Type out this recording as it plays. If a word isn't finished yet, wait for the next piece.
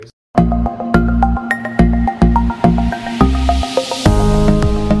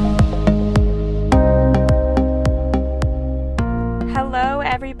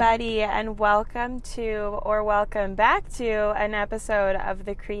everybody, and welcome back to an episode of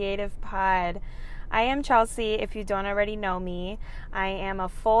the Creative Pod. I am Chelsea, if you don't already know me. I am a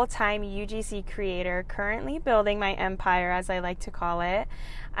full-time UGC creator, currently building my empire, as I like to call it.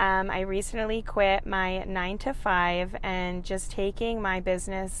 I recently quit my 9-to-5 and just taking my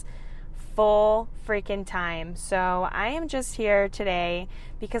business full freaking time. So I am just here today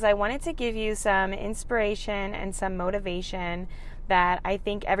because I wanted to give you some inspiration and some motivation that I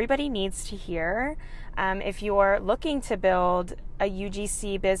think everybody needs to hear. If you're looking to build a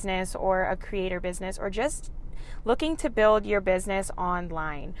UGC business or a creator business, or just looking to build your business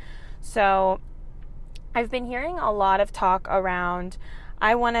online. So I've been hearing a lot of talk around,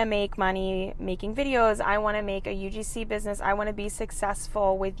 I want to make money making videos. I want to make a UGC business. I want to be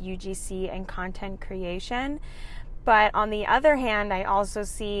successful with UGC and content creation. But on the other hand, I also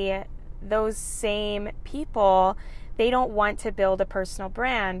see those same people, they don't want to build a personal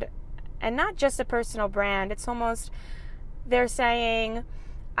brand. And not just a personal brand. It's almost, they're saying,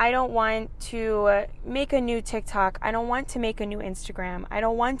 I don't want to make a new TikTok. I don't want to make a new Instagram. I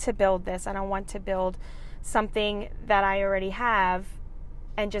don't want to build this. I don't want to build something that I already have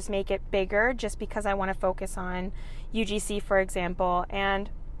and just make it bigger just because I want to focus on UGC, for example. And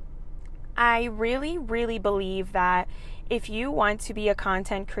I really, really believe that if you want to be a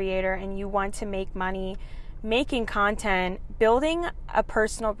content creator and you want to make money making content, building a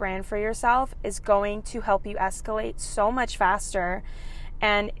personal brand for yourself is going to help you escalate so much faster.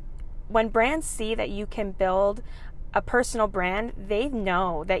 And when brands see that you can build a personal brand, they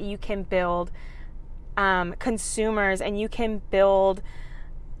know that you can build consumers and you can build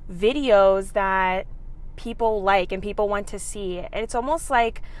videos that people like and people want to see. It's almost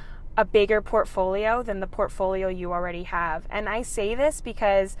like a bigger portfolio than the portfolio you already have. And I say this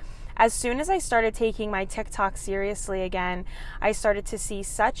because as soon as I started taking my TikTok seriously again, I started to see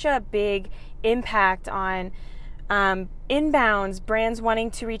such a big impact on inbounds, brands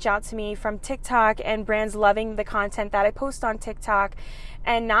wanting to reach out to me from TikTok, and brands loving the content that I post on TikTok.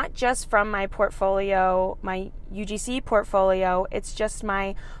 And not just from my portfolio, my UGC portfolio, it's just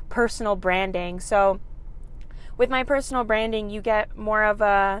my personal branding. So with my personal branding, you get more of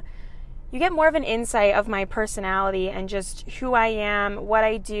an insight of my personality and just who I am, what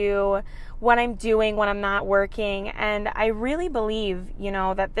I do, what I'm doing when I'm not working. And I really believe,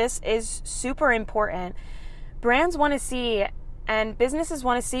 that this is super important. Brands want to see and businesses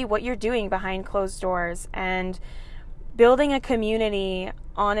want to see what you're doing behind closed doors, and building a community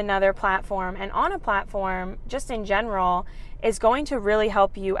on another platform and on a platform just in general is going to really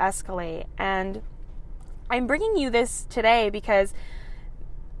help you escalate. And I'm bringing you this today because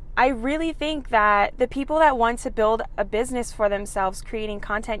I really think that the people that want to build a business for themselves, creating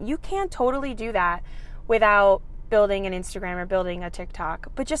content, you can't totally do that without building an Instagram or building a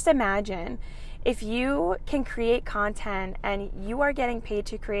TikTok. But just imagine if you can create content and you are getting paid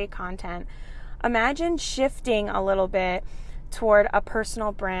to create content. Imagine shifting a little bit toward a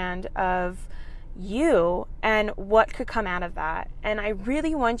personal brand of you and what could come out of that. And I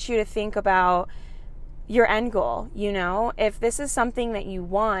really want you to think about your end goal. If this is something that you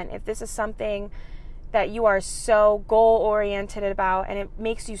want, if this is something that you are so goal-oriented about and it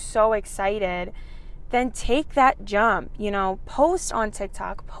makes you so excited, then take that jump. Post on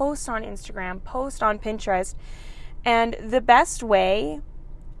TikTok, post on Instagram, post on Pinterest. And the best way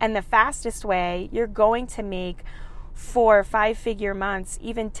and the fastest way you're going to make 4- or 5-figure months,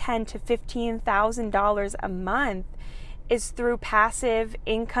 even $10,000 to $15,000 a month, is through passive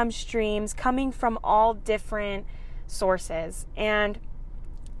income streams coming from all different sources. And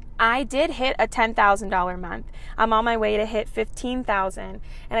I did hit a $10,000 month. I'm on my way to hit $15,000, and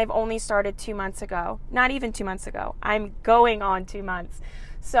I've only started 2 months ago. Not even 2 months ago. I'm going on 2 months.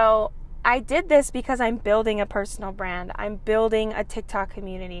 So I did this because I'm building a personal brand. I'm building a TikTok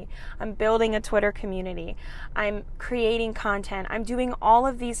community. I'm building a Twitter community. I'm creating content. I'm doing all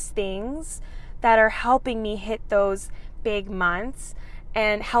of these things that are helping me hit those big months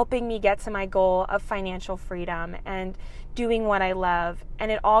and helping me get to my goal of financial freedom and doing what I love.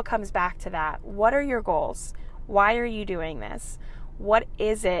 And it all comes back to that. What are your goals? Why are you doing this? What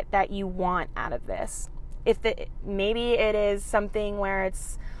is it that you want out of this? Maybe it is something where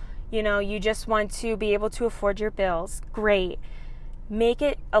it's, you just want to be able to afford your bills. Great. Make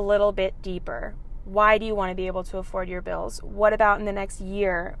it a little bit deeper. Why do you want to be able to afford your bills? What about in the next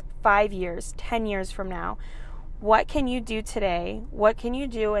year, 5 years, 10 years from now? What can you do today? What can you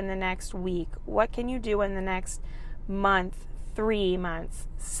do in the next week? What can you do in the next month, 3 months,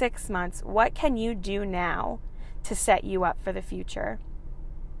 6 months? What can you do now to set you up for the future?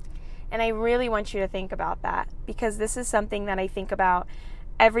 And I really want you to think about that, because this is something that I think about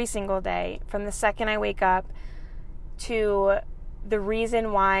every single day, from the second I wake up to the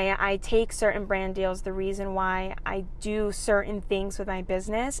reason why I take certain brand deals, the reason why I do certain things with my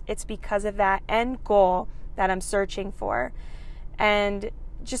business. It's because of that end goal that I'm searching for. And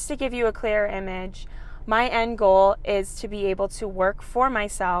just to give you a clear image, my end goal is to be able to work for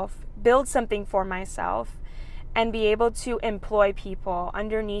myself, build something for myself, and be able to employ people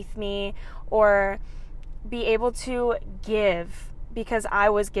underneath me, or be able to give because I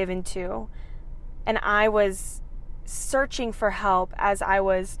was given to, and I was searching for help as I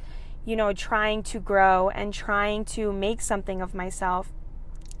was, trying to grow and trying to make something of myself.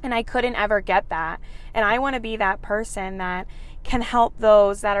 And I couldn't ever get that. And I want to be that person that can help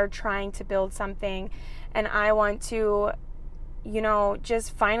those that are trying to build something. And I want to,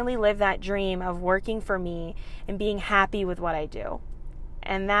 just finally live that dream of working for me and being happy with what I do.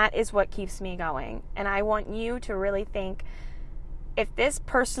 And that is what keeps me going. And I want you to really think, if this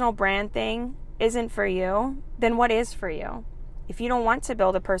personal brand thing isn't for you, then what is for you? If you don't want to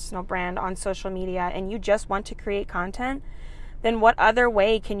build a personal brand on social media and you just want to create content, then what other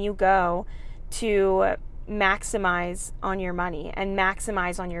way can you go to maximize on your money and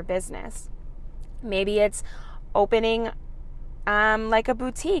maximize on your business? Maybe it's opening like a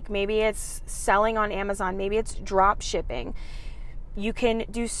boutique. Maybe it's selling on Amazon. Maybe it's drop shipping. You can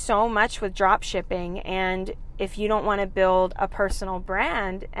do so much with drop shipping. And if you don't want to build a personal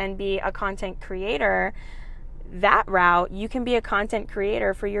brand and be a content creator that route, you can be a content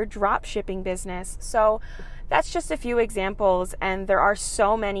creator for your drop shipping business. So that's just a few examples, and there are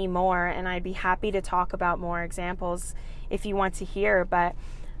so many more, and I'd be happy to talk about more examples if you want to hear. But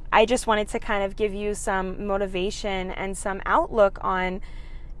I just wanted to kind of give you some motivation and some outlook on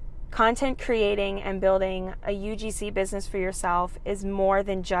content creating and building a UGC business for yourself is more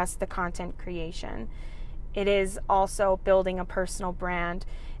than just the content creation. It is also building a personal brand,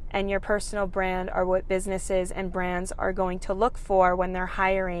 and your personal brand are what businesses and brands are going to look for when they're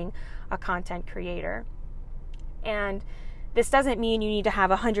hiring a content creator. And this doesn't mean you need to have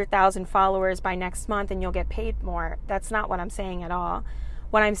 100,000 followers by next month and you'll get paid more. That's not what I'm saying at all.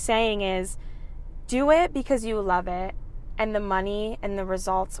 What I'm saying is, do it because you love it, and the money and the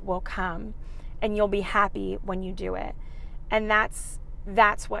results will come, and you'll be happy when you do it. And that's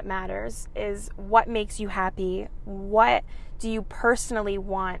what matters, is what makes you happy. What do you personally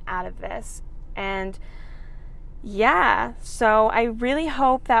want out of this? And yeah, so I really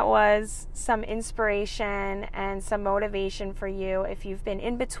hope that was some inspiration and some motivation for you if you've been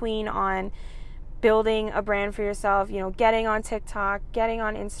in between on building a brand for yourself, getting on TikTok, getting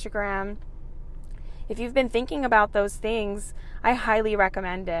on Instagram. If you've been thinking about those things, I highly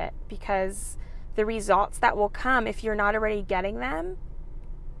recommend it, because the results that will come if you're not already getting them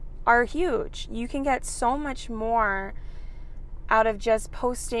are huge. You can get so much more out of just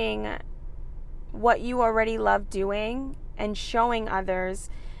posting what you already love doing and showing others,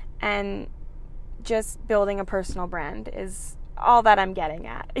 and just building a personal brand is all that I'm getting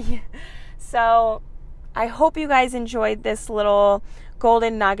at. So I hope you guys enjoyed this little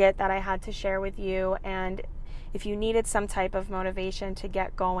golden nugget that I had to share with you. And if you needed some type of motivation to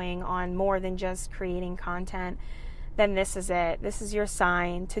get going on more than just creating content, then this is it. This is your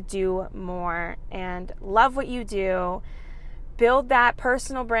sign to do more and love what you do. Build that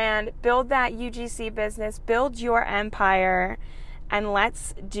personal brand, build that UGC business, build your empire, and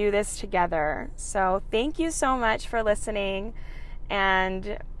let's do this together. So thank you so much for listening,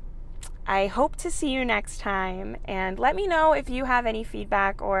 and I hope to see you next time. And let me know if you have any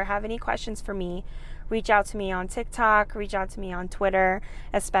feedback or have any questions for me. Reach out to me on TikTok, reach out to me on Twitter,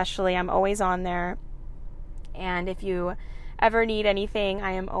 especially. I'm always on there. And if you ever need anything,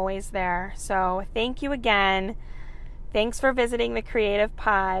 I am always there. So thank you again. Thanks for visiting the Creative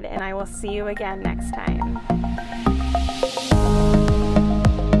Pod, and I will see you again next time.